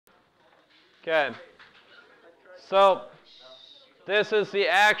Okay. So this is the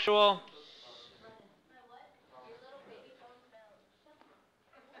actual.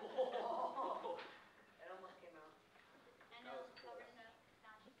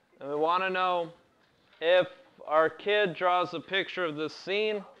 And we want to know if our kid draws a picture of this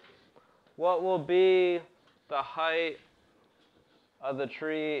scene, what will be the height of the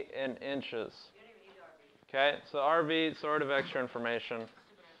tree in inches? Okay, so RV, sort of extra information,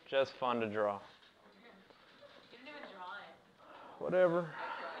 just fun to draw. You didn't even draw it. Whatever.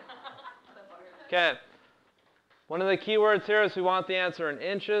 Okay, one of the key words here is we want the answer in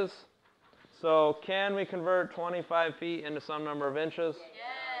inches. So can we convert 25 feet into some number of inches? Yes.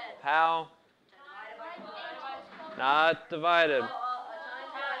 How? Not divided.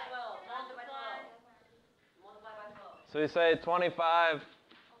 So we say 25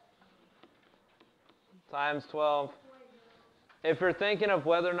 times 12. If you're thinking of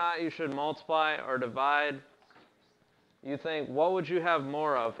whether or not you should multiply or divide, you think, what would you have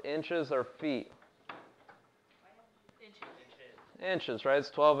more of, inches or feet? Inches, right? It's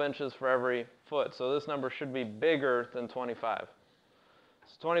 12 inches for every foot. So this number should be bigger than 25.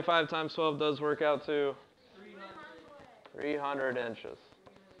 So 25 times 12 does work out to 300 inches.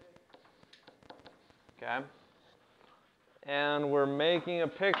 Okay? And we're making a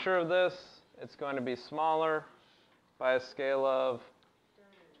picture of this. It's going to be smaller by a scale of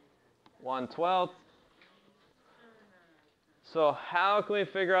 1/12. So how can we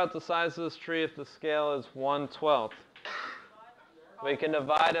figure out the size of this tree if the scale is 1/12? We can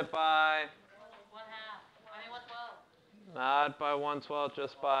divide it by 1/2. not by 1/12,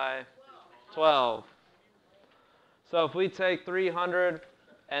 just by 12. So if we take 300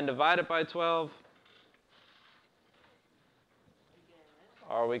 and divide it by 12,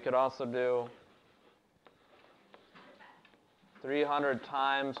 or we could also do 300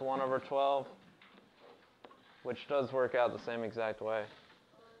 times 1/12, which does work out the same exact way.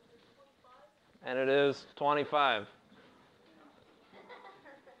 And it is 25.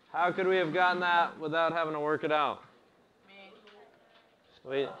 How could we have gotten that without having to work it out?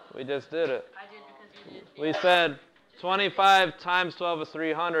 Me. We just did it. I did because you did. We said 25 times 12 is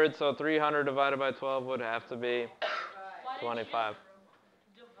 300, so 300 divided by 12 would have to be 25.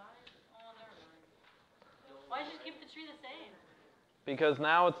 Why did you keep the tree the same? Because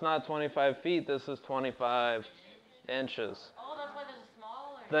now it's not 25 feet, this is 25 inches. Oh, that's why there's a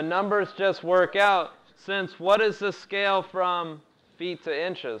smaller. The numbers just work out, since what is the scale from feet to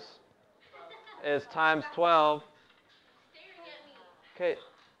inches? Is times 12. Okay.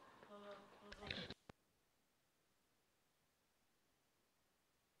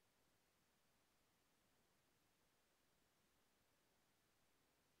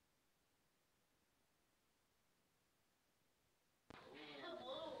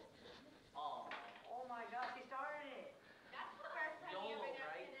 Oh my gosh, he started it. That's the first time you ever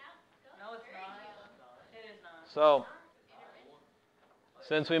got it out. No, it's not. It is not. So,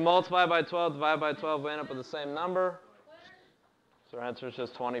 since we multiply by 12, divide by 12, we end up with the same number. So our answer is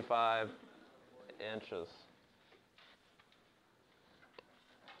just 25 inches.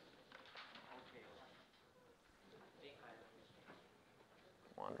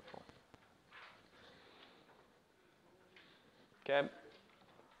 Wonderful. Okay.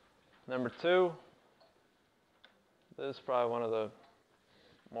 Number 2. This is probably one of the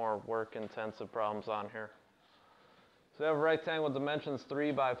more work-intensive problems on here. So we have a rectangle with dimensions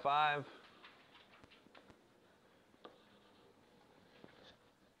 3 by 5.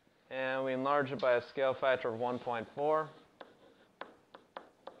 And we enlarge it by a scale factor of 1.4.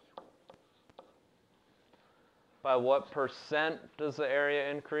 By what percent does the area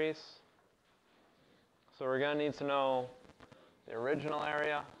increase? So we're going to need to know the original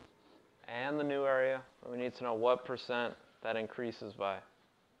area and the new area. And we need to know what percent that increases by.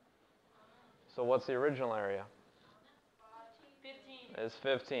 So what's the original area? 15. It's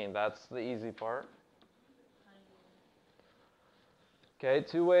 15. That's the easy part. Okay,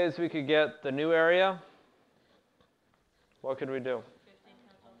 2 ways we could get the new area. What could we do? 15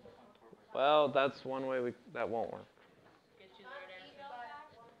 times 1.4. Well, that's one way that won't work. Get you the right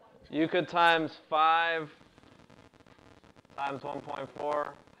answer. You could times 5 times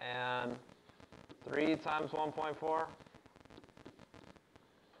 1.4 and 3 times 1.4.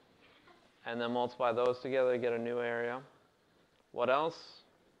 And then multiply those together to get a new area. What else?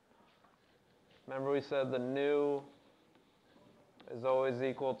 Remember we said the new is always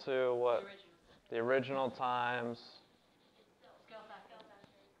equal to what? The original times. Scale factor.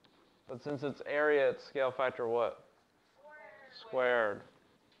 But since it's area, it's scale factor what? Squared.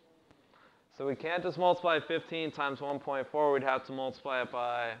 So we can't just multiply 15 times 1.4. We'd have to multiply it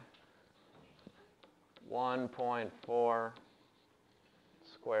by 1.4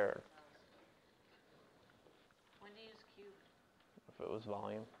 squared. When do you use cube? If it was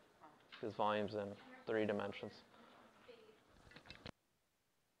volume, because volume's in 3 dimensions.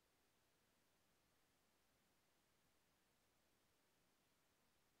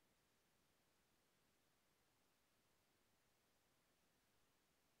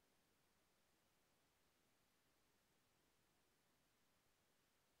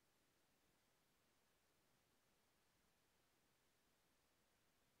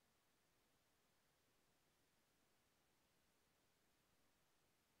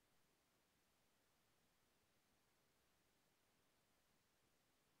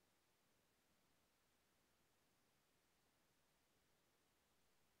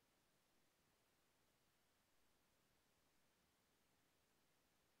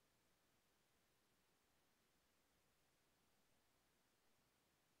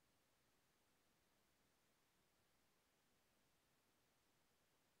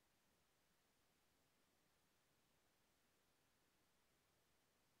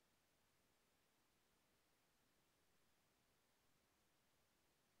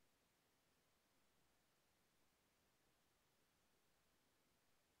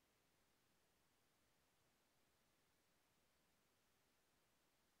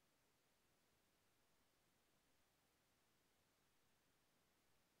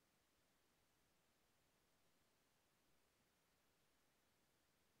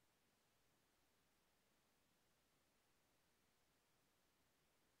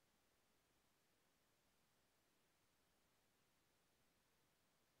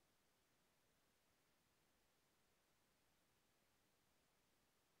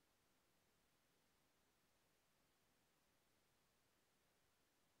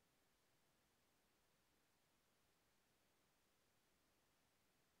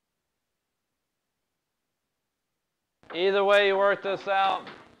 Either way you work this out,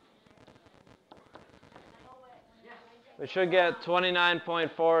 we should get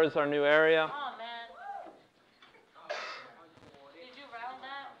 29.4 as our new area. Oh, man. Did you round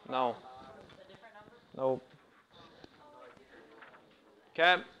that? No. A different number? Nope.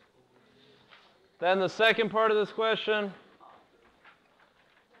 Okay. Then the second part of this question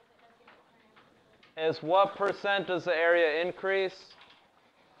is what percent does the area increase?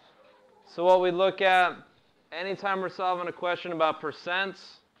 So what we look at anytime we're solving a question about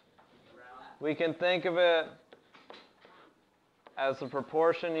percents, we can think of it as a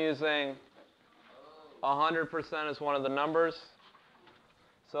proportion using 100% as one of the numbers.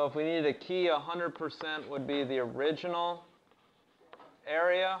 So if we needed a key, 100% would be the original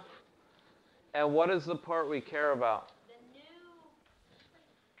area. And what is the part we care about?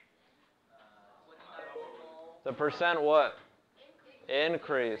 The percent what?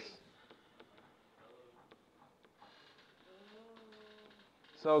 Increase.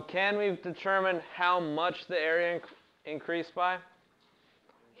 So can we determine how much the area increased by?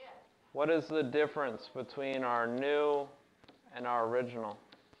 What is the difference between our new and our original?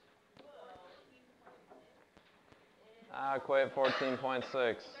 Equate 14.6.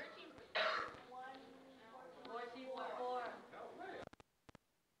 14.4.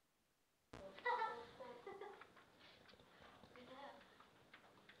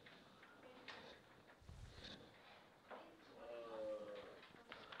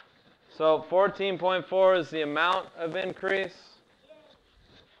 So 14.4 is the amount of increase.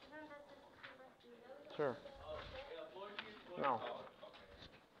 Sure. No.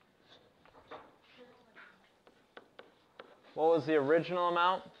 What was the original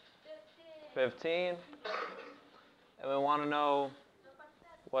amount? 15. And we want to know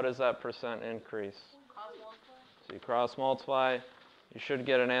what is that percent increase. So you cross multiply. You should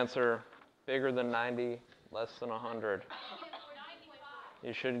get an answer bigger than 90, less than 100.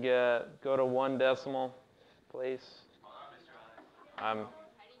 You should go to 1 decimal place.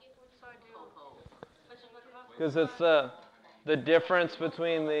 Because it's the difference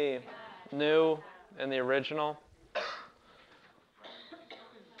between the new and the original.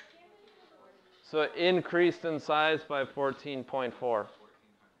 So it increased in size by 14.4.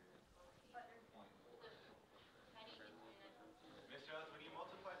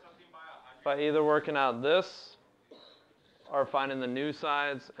 By either working out this or finding the new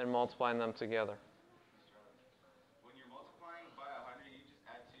sides and multiplying them together. When you're multiplying by 100, you just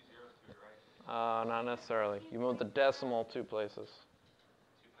add 2 zeros to it, right? Not necessarily. You move the decimal 2 places.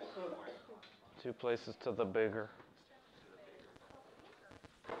 2 places where? 2 places to the bigger.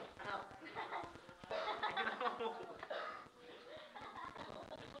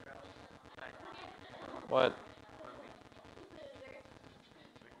 What?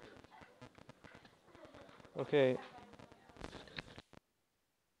 Okay.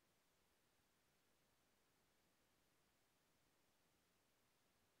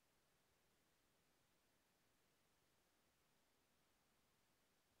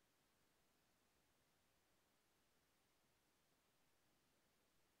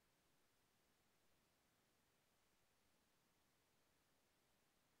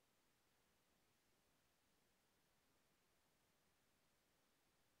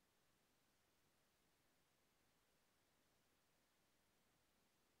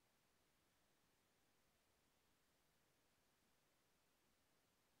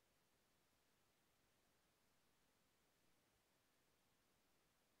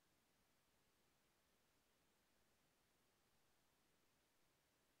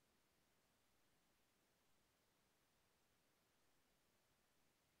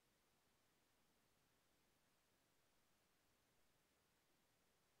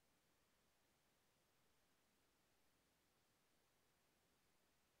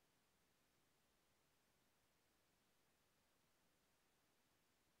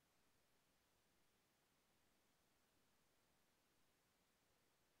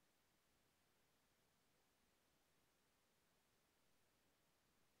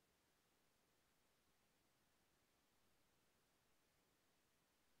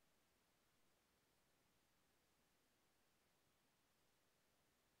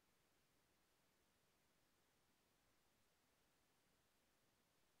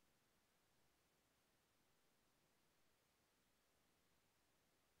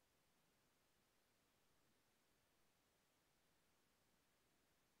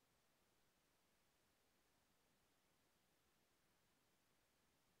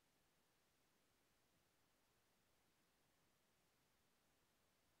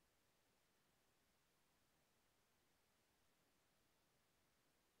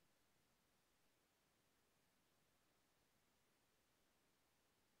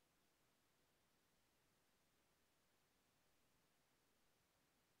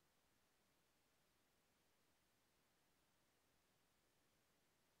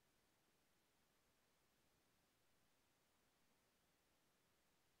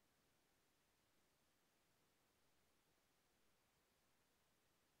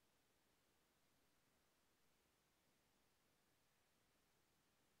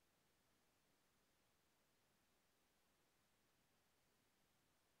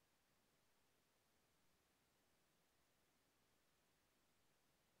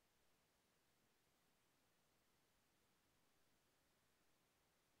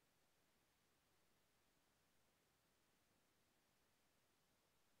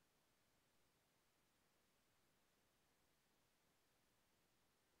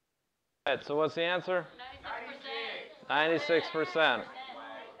 All right, so what's the answer? 96%. 96%.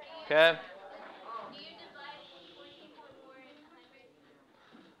 Okay.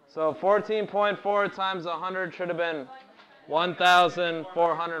 So 14.4 times 100 should have been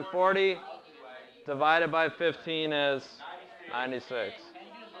 1,440. Divided by 15 is 96.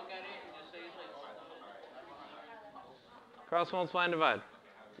 Cross multiply and divide.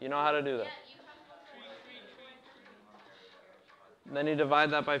 You know how to do that. Then you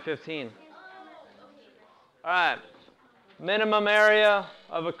divide that by 15. All right. Minimum area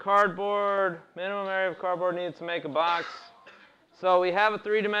of cardboard needed to make a box. So we have a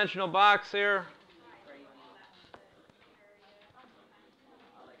three-dimensional box here.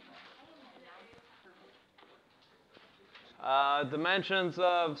 Dimensions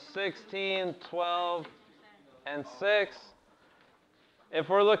of 16, 12, and 6. If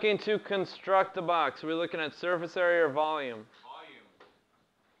we're looking to construct a box, are we looking at surface area or volume?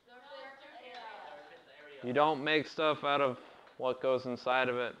 You don't make stuff out of what goes inside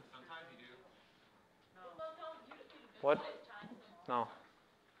of it. Sometimes you do. What? No.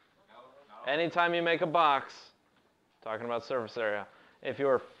 Anytime you make a box, talking about surface area. If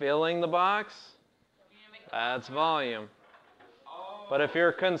you're filling the box, that's volume. But if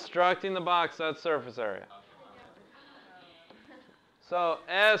you're constructing the box, that's surface area. So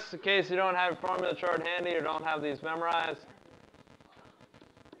S, in case you don't have a formula chart handy or don't have these memorized.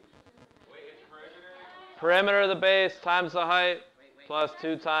 Perimeter of the base times the height plus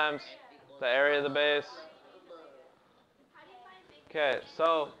 2 times the area of the base. Okay,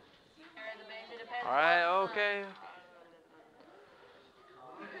 so, all right, okay.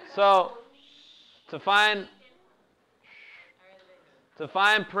 So, to find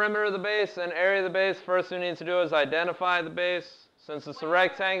perimeter of the base and area of the base, first thing we need to do is identify the base. Since it's a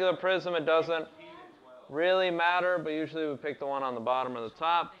rectangular prism, it doesn't really matter, but usually we pick the one on the bottom or the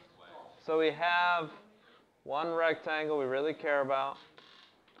top. So we have one rectangle we really care about,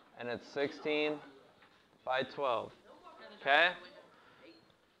 and it's 16 by 12. Okay?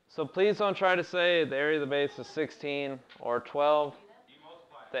 So please don't try to say the area of the base is 16 or 12.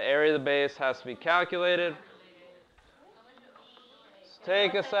 The area of the base has to be calculated. Just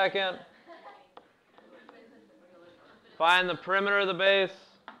take a second. Find the perimeter of the base.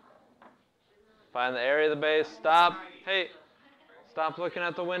 Find the area of the base. Stop. Hey. Stop looking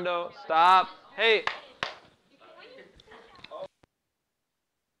at the window. Stop. Hey.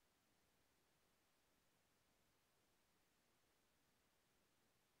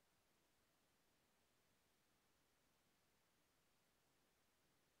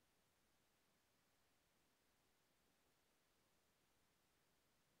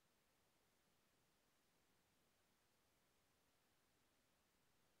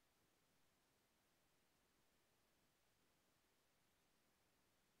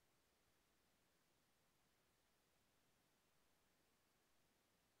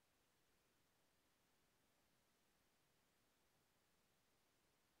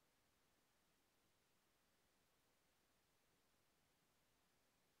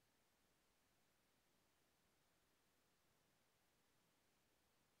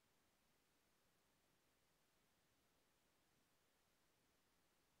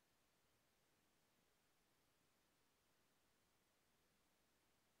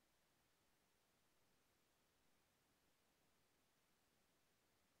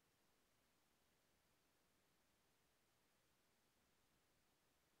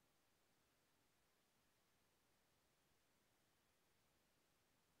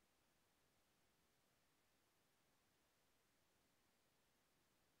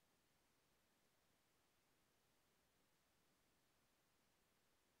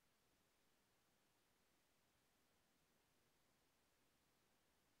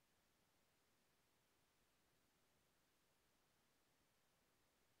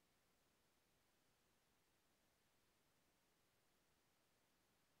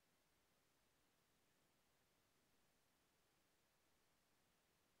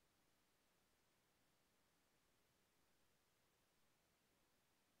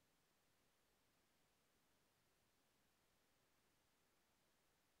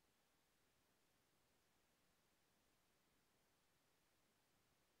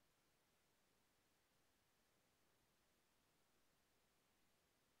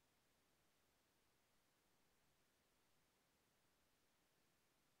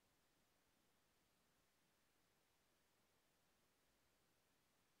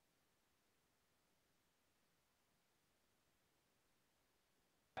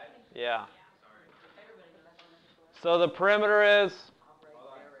 Yeah. So the perimeter is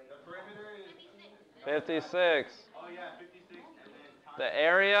 56. Oh yeah, 56. The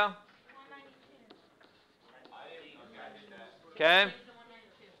area, okay?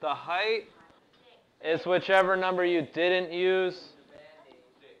 The height is whichever number you didn't use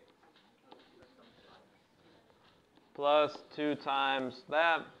plus 2 times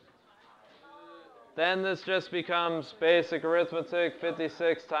that. Then this just becomes basic arithmetic,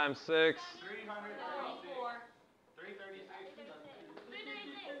 56 times 6. 336.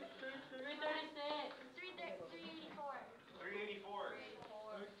 384.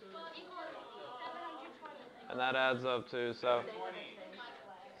 And that adds up to, so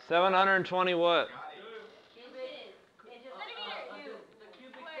 720 what?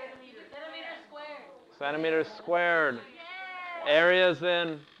 Centimeters squared. Area's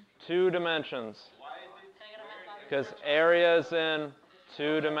in 2 dimensions. Because area is in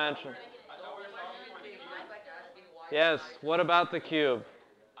 2 dimensions. Yes, what about the cube?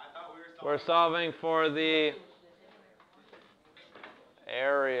 We're solving for the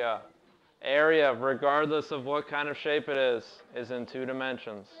area. Area, regardless of what kind of shape it is in 2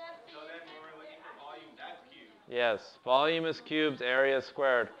 dimensions. So then when we're looking for volume, that's cubed. Yes, volume is cubed, area is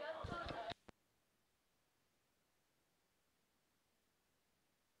squared.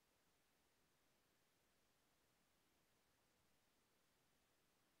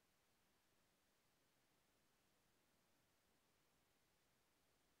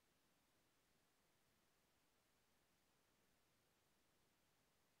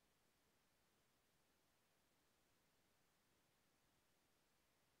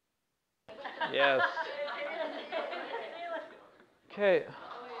 Yes. Okay.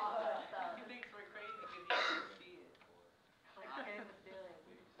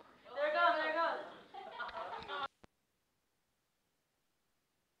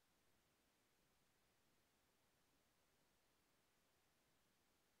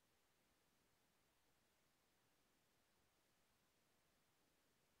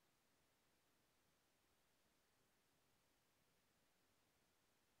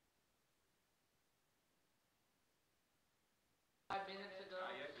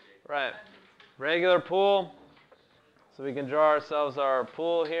 Right. Regular pool. So we can draw ourselves our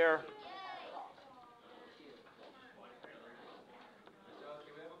pool here.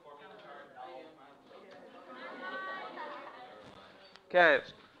 Okay.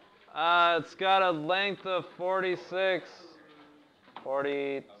 It's got a length of 46,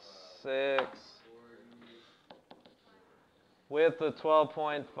 width of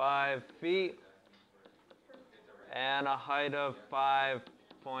 12.5 feet, and a height of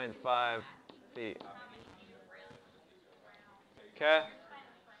 5.5 feet. Okay?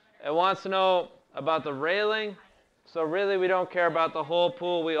 It wants to know about the railing. So really we don't care about the whole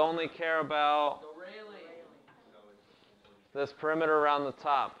pool, we only care about this perimeter around the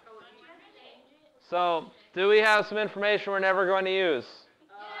top. So, do we have some information we're never going to use?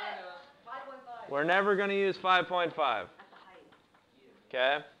 We're never going to use 5.5.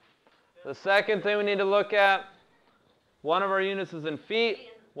 Okay? The second thing we need to look at, one of our units is in feet.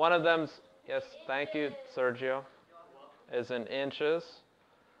 One of them's, yes, thank you, Sergio, is in inches.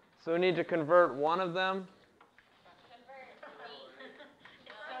 So we need to convert one of them.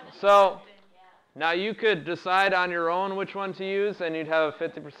 So, now you could decide on your own which one to use and you'd have a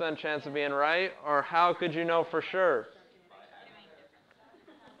 50% chance of being right, or how could you know for sure?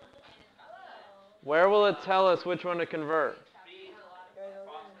 Where will it tell us which one to convert?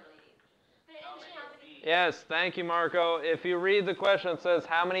 Yes, thank you, Marco. If you read the question, it says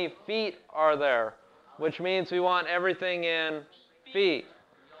how many feet are there, which means we want everything in feet.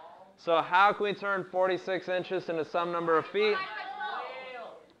 So how can we turn 46 inches into some number of feet?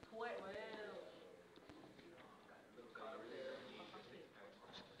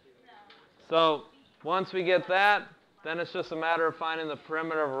 So once we get that, then it's just a matter of finding the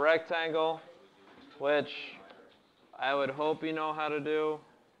perimeter of a rectangle, which I would hope you know how to do,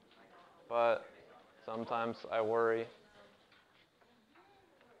 but sometimes I worry.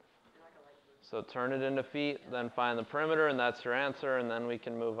 So turn it into feet, then find the perimeter, and that's your answer, and then we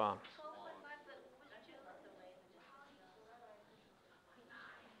can move on.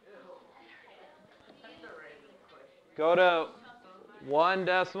 Go to one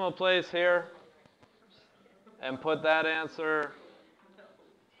decimal place here and put that answer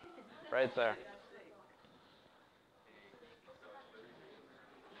right there.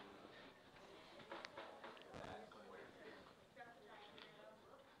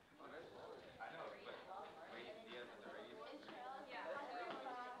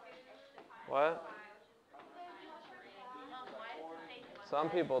 What?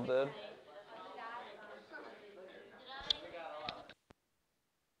 Some people did.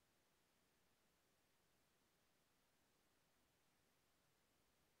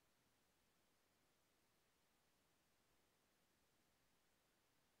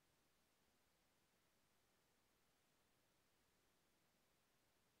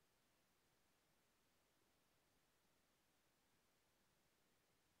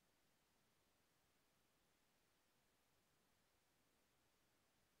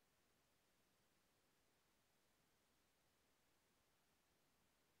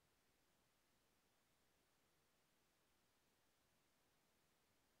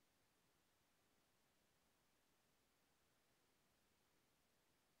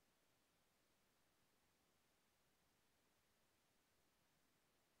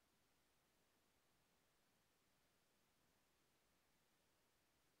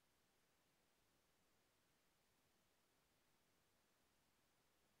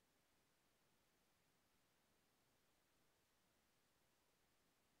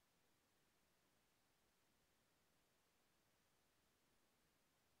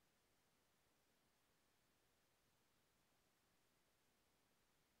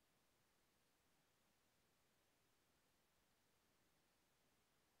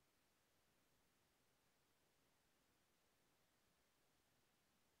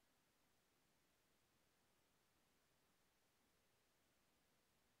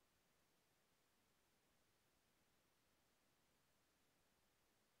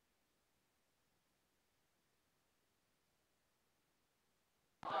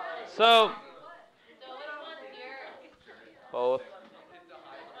 So, both.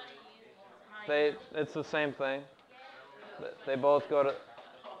 It's the same thing. They both go to,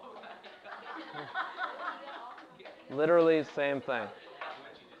 literally same thing.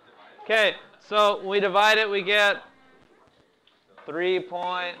 Okay, so when we divide it, we get 3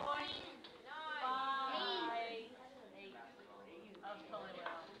 point.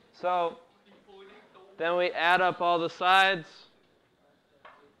 So then we add up all the sides.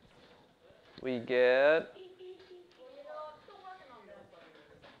 We get.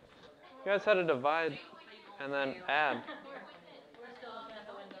 You guys had to divide and then add.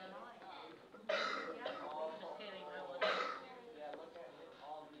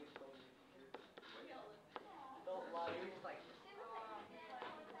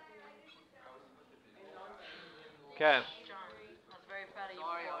 Okay. That's very proud of you.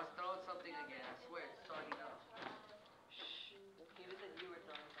 Sorry, I was throwing something again. I swear. Sorry, no. Shh. He even said you were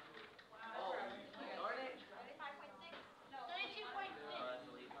throwing something. Oh, darn it. 35.6? No.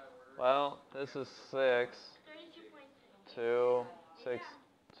 32.6. Well, this is 6. 32.6. 2, 6,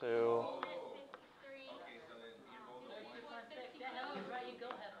 2.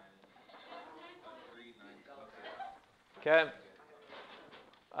 Okay.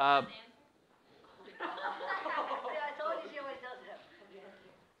 I told you she always does that.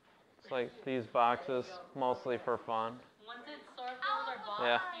 It's like these boxes, mostly for fun. Once it's STAAR fills our box,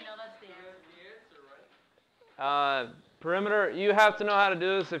 Yeah. you know that's the answer. Perimeter, you have to know how to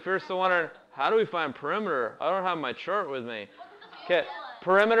do this. If you're still wondering, how do we find perimeter? I don't have my chart with me. Okay,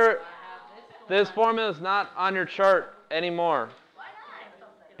 perimeter, this formula is not on your chart anymore.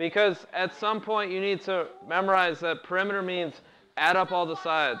 Because at some point you need to memorize that perimeter means add up all the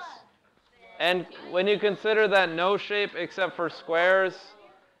sides. And when you consider that no shape except for squares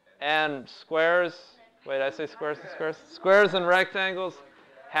and squares, wait, did I say squares and squares? Squares and rectangles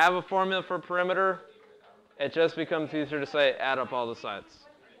have a formula for perimeter, it just becomes easier to say add up all the sides.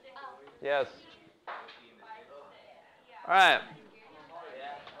 Yes. All right.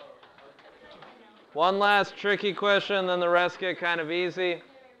 One last tricky question, then the rest get kind of easy.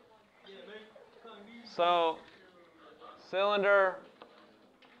 So, cylinder,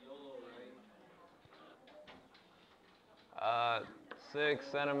 6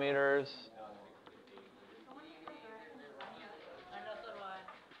 centimeters.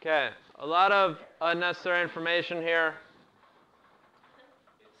 Okay, a lot of unnecessary information here.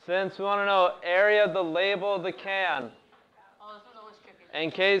 Since we want to know area of the label of the can,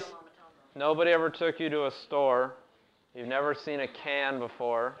 in case nobody ever took you to a store, you've never seen a can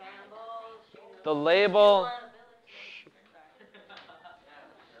before, the label,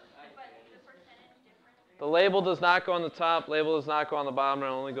 the label does not go on the top, label does not go on the bottom, it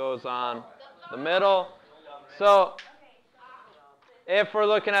only goes on the middle. So, if we're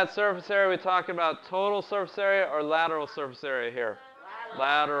looking at surface area, we're talking about total surface area or lateral surface area here?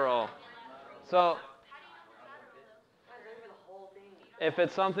 Lateral. So, if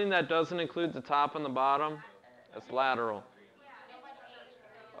it's something that doesn't include the top and the bottom, it's lateral.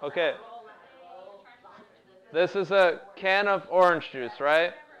 Okay. This is a can of orange juice,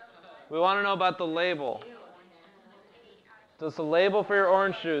 right? We want to know about the label. Does the label for your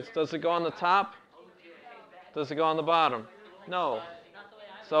orange juice, does it go on the top? Does it go on the bottom? No.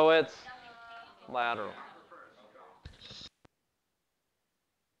 So it's lateral.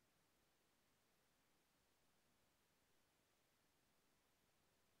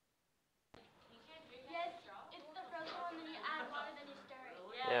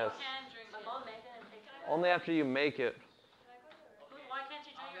 Yes. Only after you make it. Why can't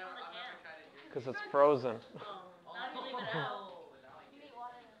you drink it from the can? Because it's frozen. Not if you leave it out.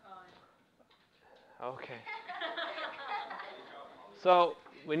 Okay. So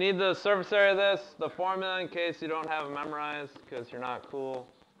we need the surface area of this, the formula in case you don't have it memorized because you're not cool.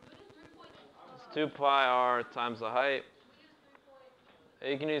 It's 2 pi r times the height.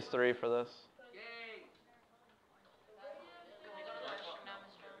 You can use 3 for this.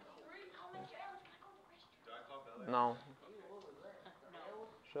 No.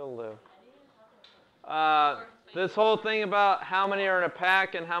 She'll live. This whole thing about how many are in a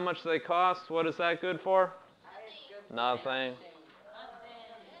pack and how much they cost, what is that good for? Nothing.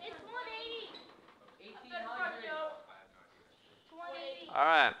 It's 180. All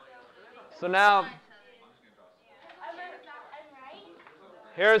right. So now,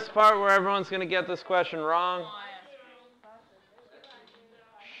 here's the part where everyone's going to get this question wrong.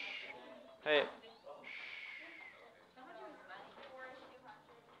 Hey.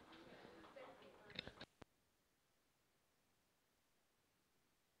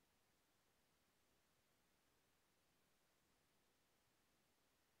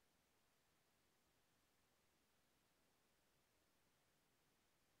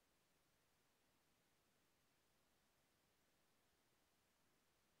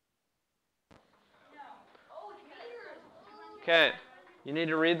 Okay, you need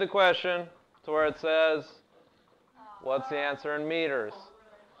to read the question to where it says, what's the answer in meters?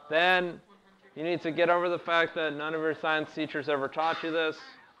 Then you need to get over the fact that none of your science teachers ever taught you this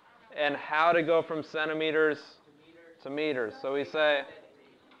and how to go from centimeters to meters. So we say,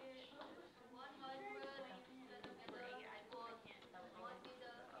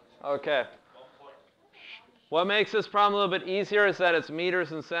 okay. What makes this problem a little bit easier is that it's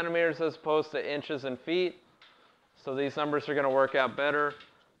meters and centimeters as opposed to inches and feet. So these numbers are going to work out better.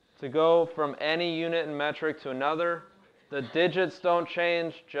 To go from any unit and metric to another, the digits don't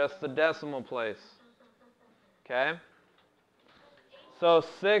change, just the decimal place. Okay? So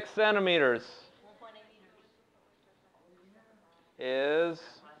 6 centimeters 1.8 meters. is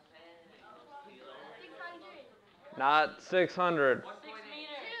not 600. 6 meters.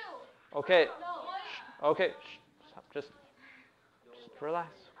 Okay. Okay. Stop. Just relax.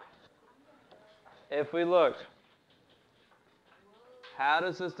 If we look, how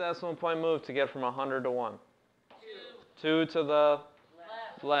does this decimal point move to get from 100 to 1? 2 to the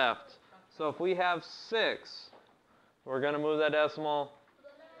left. So if we have 6, we're going to move that decimal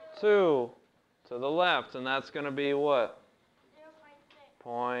 2 to the left, and that's going to be what?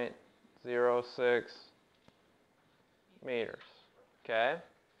 0.06 meters. Okay?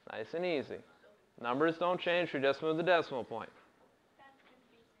 Nice and easy. Numbers don't change, we just move the decimal point.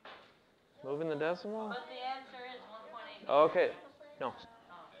 Moving the decimal? But the answer is 1.8 meters. Okay. No.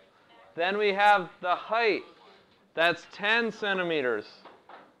 Then we have the height. That's 10 centimeters.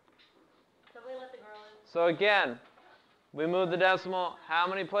 Somebody let the girl in. So again, we move the decimal how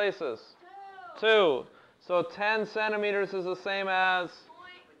many places? 2. So 10 centimeters is the same as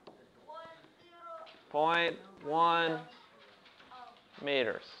 0.1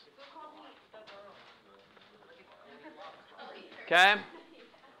 meters. Okay?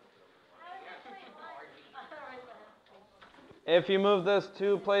 If you move this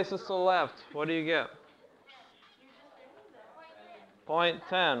 2 places to the left, what do you get?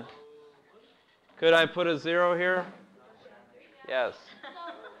 0.10. Could I put a 0 here? Yes.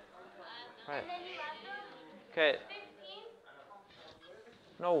 Right. Okay.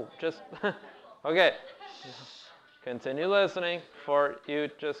 No, just okay. Continue listening before you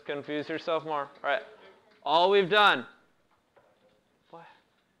just confuse yourself more. All right. All we've done. What?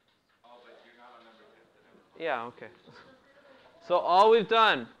 Yeah, okay. So all we've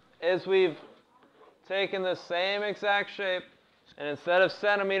done is we've taken the same exact shape, and instead of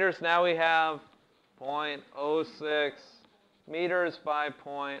centimeters, now we have 0.06 meters by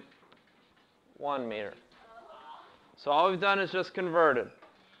 0.1 meter. So all we've done is just converted.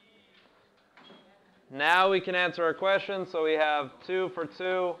 Now we can answer our question. So we have 2 for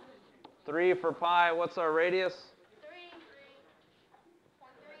 2, 3 for pi. What's our radius?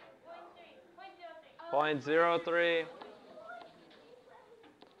 0.03.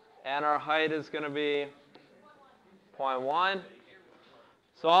 And our height is going to be 0.1.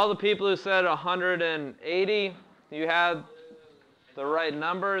 So all the people who said 180, you had the right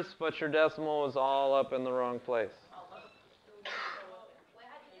numbers, but your decimal was all up in the wrong place.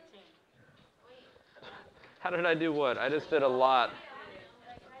 How did I do what? I just did a lot.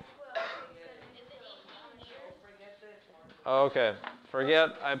 Okay,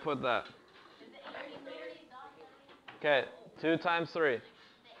 forget I put that. Okay, 2 times 3.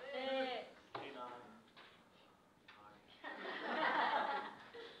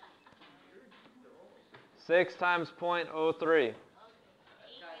 6 times 0.03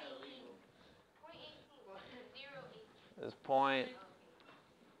 is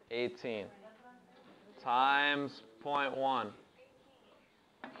 0.18 times 0.1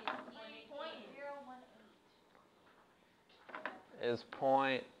 is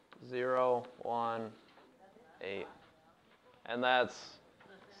 0.018. And that's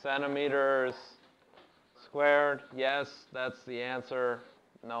centimeters squared. Yes, that's the answer.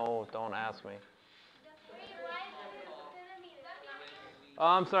 No, don't ask me. Oh,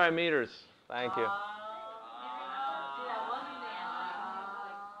 I'm sorry, meters. Thank you.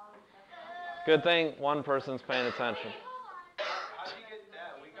 Good thing one person's paying attention. How did you get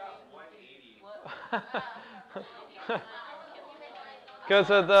that? We got 180.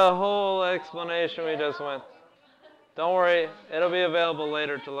 Because of the whole explanation we just went. Don't worry, it'll be available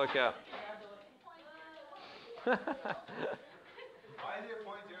later to look up. Why is it 0.03?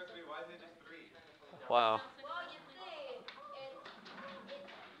 Why is it just 3? Wow.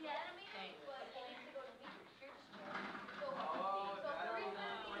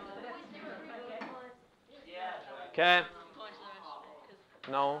 Okay.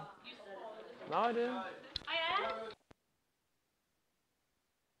 No. No, I didn't.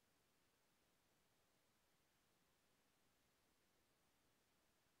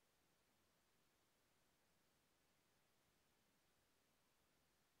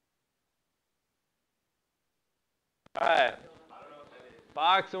 All right.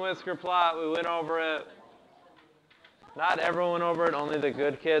 Box and whisker plot. We went over it. Not everyone went over it. Only the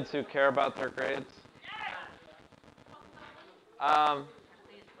good kids who care about their grades.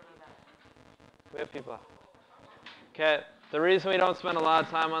 We have people. Okay. The reason we don't spend a lot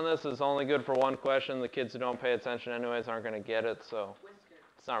of time on this is only good for one question. The kids who don't pay attention anyways aren't going to get it, so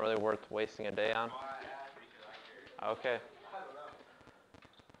it's not really worth wasting a day on. Okay.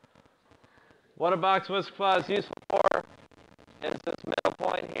 What a box whisker plot is useful for is this middle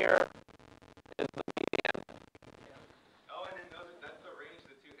point here is the median. Oh, and then that's the range,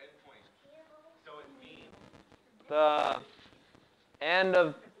 the two endpoints. So it's mean. The end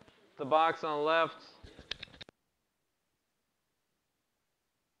of the box on the left.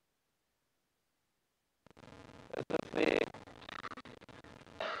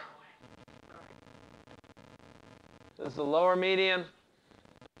 This is the lower median.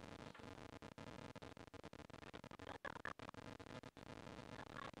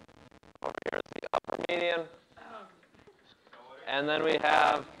 Over here is the upper median. And then we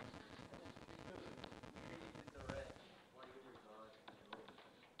have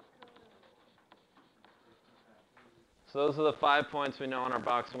so those are the 5 points we know on our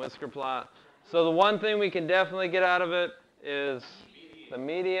box and whisker plot. So the one thing we can definitely get out of it is the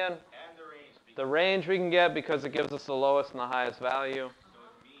median. The range we can get because it gives us the lowest and the highest value.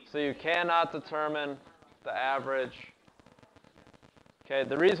 So you cannot determine the average. Okay,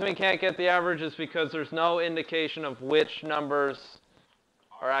 the reason we can't get the average is because there's no indication of which numbers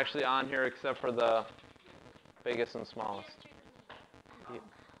are actually on here except for the biggest and smallest.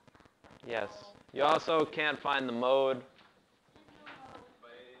 Yes. You also can't find the mode,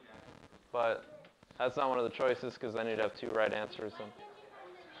 but that's not one of the choices because then you'd have two right answers.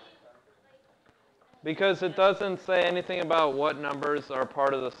 Because it doesn't say anything about what numbers are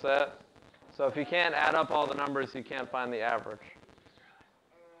part of the set. So if you can't add up all the numbers, you can't find the average.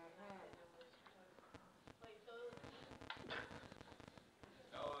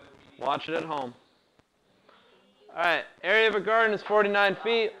 Watch it at home. All right, area of a garden is 49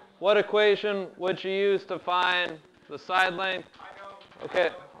 feet. What equation would you use to find the side length? Okay,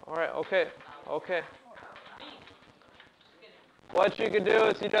 all right, okay. What you could do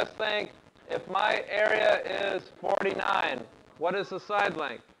is you just think, if my area is 49, what is the side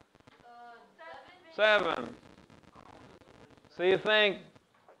length? 7. So you think,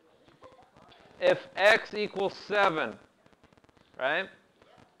 if x equals 7, right?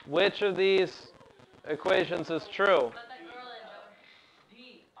 Which of these equations is true?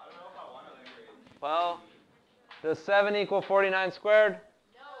 Well, does 7 equal 49 squared?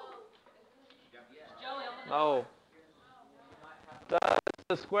 No. Does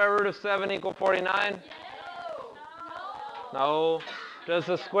the square root of 7 equal 49? No. Does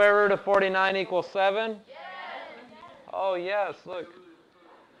the square root of 49 equal 7? Oh, yes, look.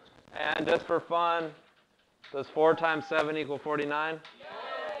 And just for fun, does 4 times 7 equal 49?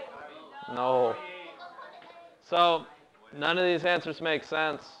 No. So, none of these answers make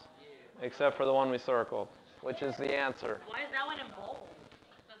sense except for the one we circled, which is the answer. Why is that one in bold?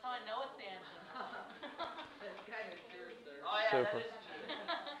 That's how I know it's the answer. That's kind of true, sir. Oh, yeah, Super. that is true.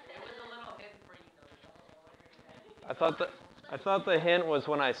 It was a little hint for you, though. I thought the hint was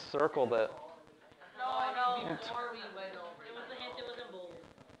when I circled it. No, before we went over it. It was the hint, it was in bold.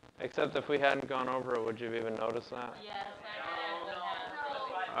 Except if we hadn't gone over it, would you have even noticed that? Yes, I would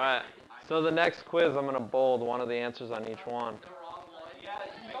have. All right. So the next quiz, I'm going to bold one of the answers on each one. The wrong one. Yeah,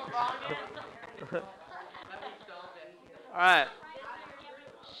 The wrong answer. All right.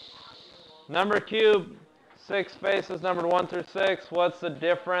 Number cube, 6 spaces numbered 1 through 6. What's the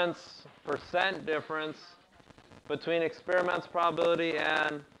difference, percent difference, between experimental probability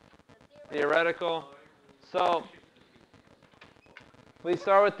and theoretical? So, we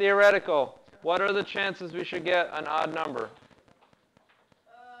start with theoretical. What are the chances we should get an odd number?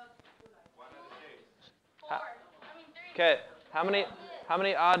 4. Okay, how many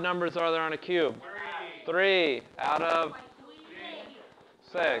odd numbers are there on a cube? 3 out of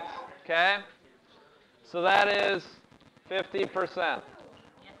 6. Okay? So that is 50%. Yes, it is.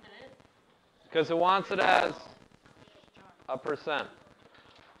 Because it wants it as a percent.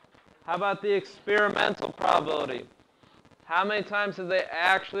 How about the experimental probability? How many times did they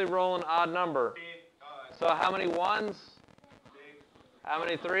actually roll an odd number? So how many 1s? How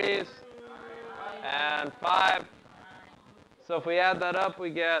many 3s? And 5. So if we add that up, we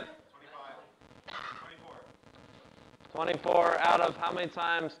get 24 out of how many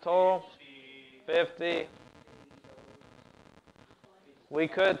times total? 50. We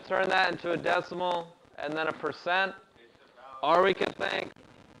could turn that into a decimal and then a percent. Or we could think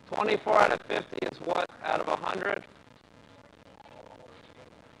 24 out of 50 is what out of 100?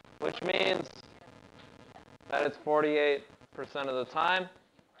 Which means that it's 48% of the time.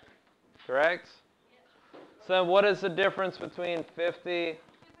 Correct? So what is the difference between 50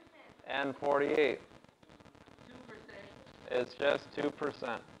 and 48? 2%. It's just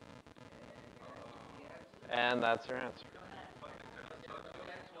 2%. And that's your answer. So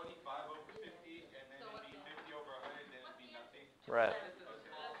 25 over 50, and then it'd be 50 over 100, then it'd be nothing. Right.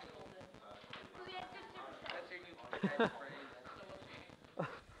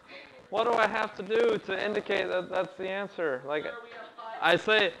 What do I have to do to indicate that that's the answer? Like, I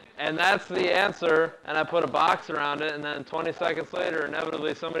say, and that's the answer, and I put a box around it, and then 20 seconds later,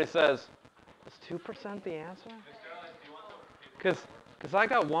 inevitably somebody says, is 2% the answer? Because I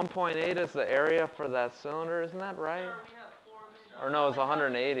got 1.8 as the area for that cylinder, isn't that right? Or no, it's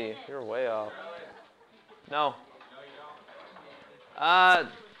 180. You're way off. No.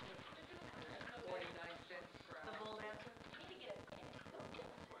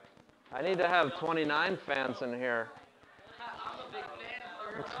 I need to have 29 fans in here. I'm a big fan,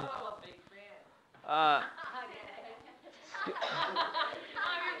 sir. I'm a big fan. Uh,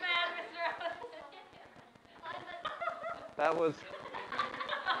 that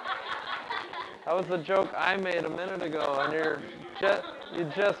was the joke I made a minute ago, and you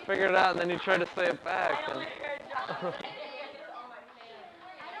just figured it out, and then you tried to say it back.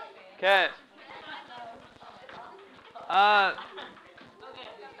 Okay.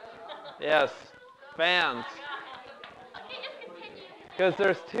 Yes, fans. Because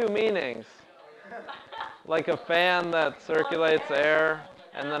there's two meanings. Like a fan that circulates air,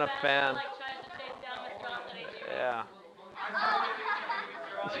 and then a fan. Yeah.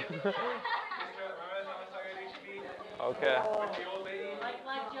 Okay.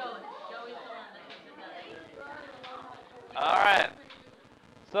 All right.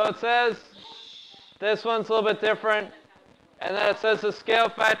 So it says this one's a little bit different, and then it says the scale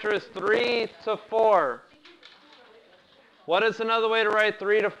factor is 3 to 4. What is another way to write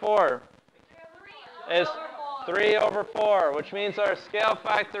 3 to 4? Is 3 over 4, which means our scale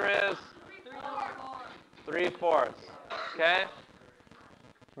factor is 3/4. Okay?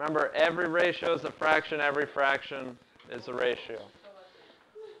 Remember, every ratio is a fraction, every fraction is a ratio.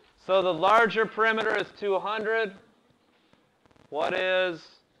 So the larger perimeter is 200. What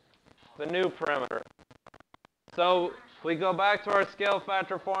is the new perimeter? So we go back to our scale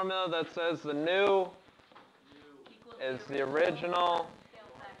factor formula that says the new is the original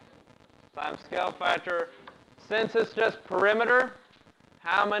times scale factor. Since it's just perimeter,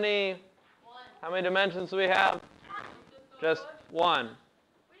 how many dimensions do we have? Just one.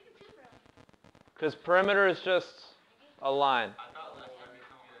 Because perimeter is just a line.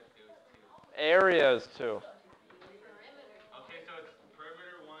 Area is 2. Okay, so it's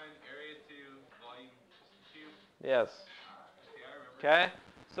perimeter 1, area 2, volume 2. Yes. Okay, I remember. Okay?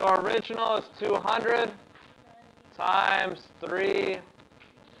 So our original is 200 times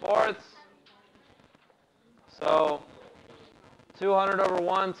 3/4. So 200 over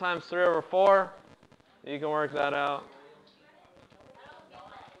 1 times 3 over 4. You can work that out.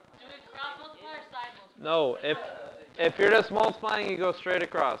 No, if you're just multiplying, you go straight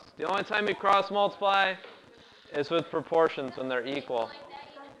across. The only time you cross multiply is with proportions when they're equal.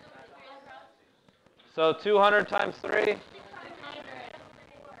 So 200 times 3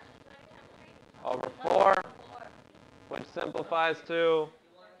 over 4, which simplifies to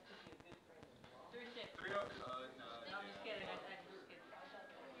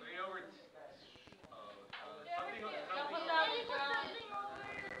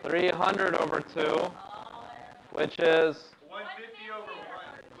 300 over 2, which is 150 over 1.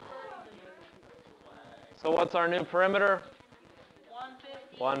 So what's our new perimeter?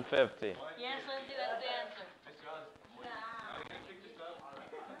 150. 150. Yes, Lindsay, that's the answer. Miss Jones, are you going to pick this up?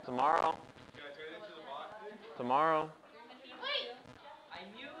 Tomorrow. Can I turn it into the box? Tomorrow. Wait. I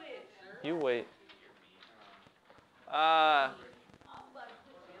knew it, sir. You wait.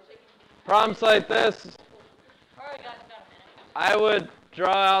 Problems like this, I would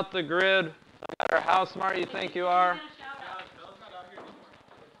draw out the grid, no matter how smart you think you are.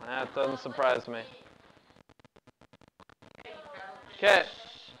 That doesn't surprise me. Okay.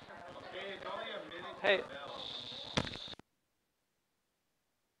 Hey.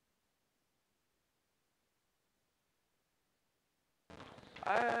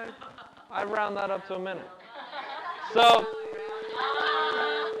 I round that up to a minute. So,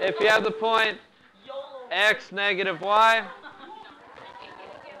 if you have the point x negative y,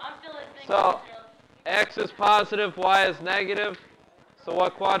 so x is positive, y is negative. So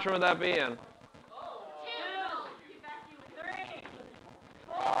what quadrant would that be in? 2, 3,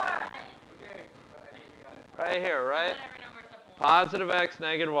 4. Right here, right? Positive x,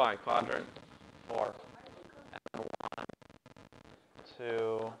 negative y, quadrant 4. And 1,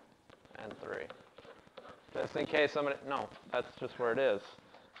 2, and 3. Just in case somebody, no, that's just where it is.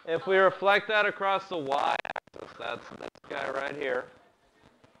 If we reflect that across the y-axis, that's this guy right here,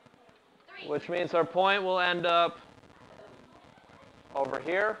 which means our point will end up over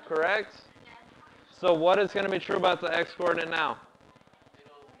here, correct? So what is going to be true about the x-coordinate now?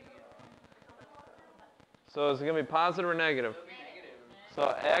 So is it going to be positive or negative? It'll be negative.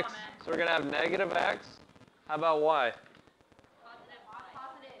 So x, so we're going to have negative x. How about y?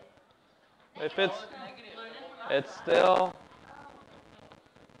 If Oh, it's negative. it's still,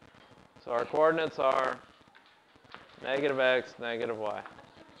 so our coordinates are negative x, negative y.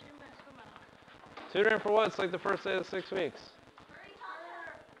 Tutoring for what? It's like the first day of the 6 weeks.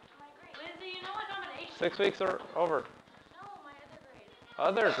 Lindsay, you know what combination? 6 weeks are over. No, my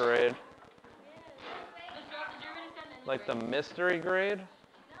other grade. Other grade, Miss Rose, did you already send any like the grade? mystery grade? No,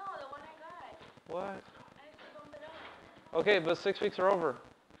 the one I got. What? I have to bump it up. Okay, but 6 weeks are over.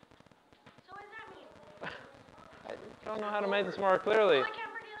 So what does that mean? I don't know how to make this more clearly. So I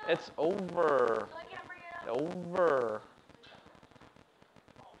can't bring it up. It's over. So I can't bring it up. Over.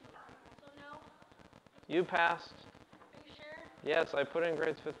 So no. You passed. Are you sure? Yes, I put in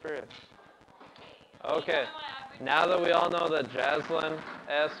grades 5th period. Can you Okay. tell me my average? Now that we all know that Jaslyn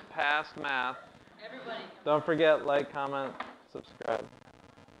S. passed math, Everybody. don't forget, like, comment, subscribe.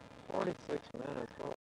 46 minutes.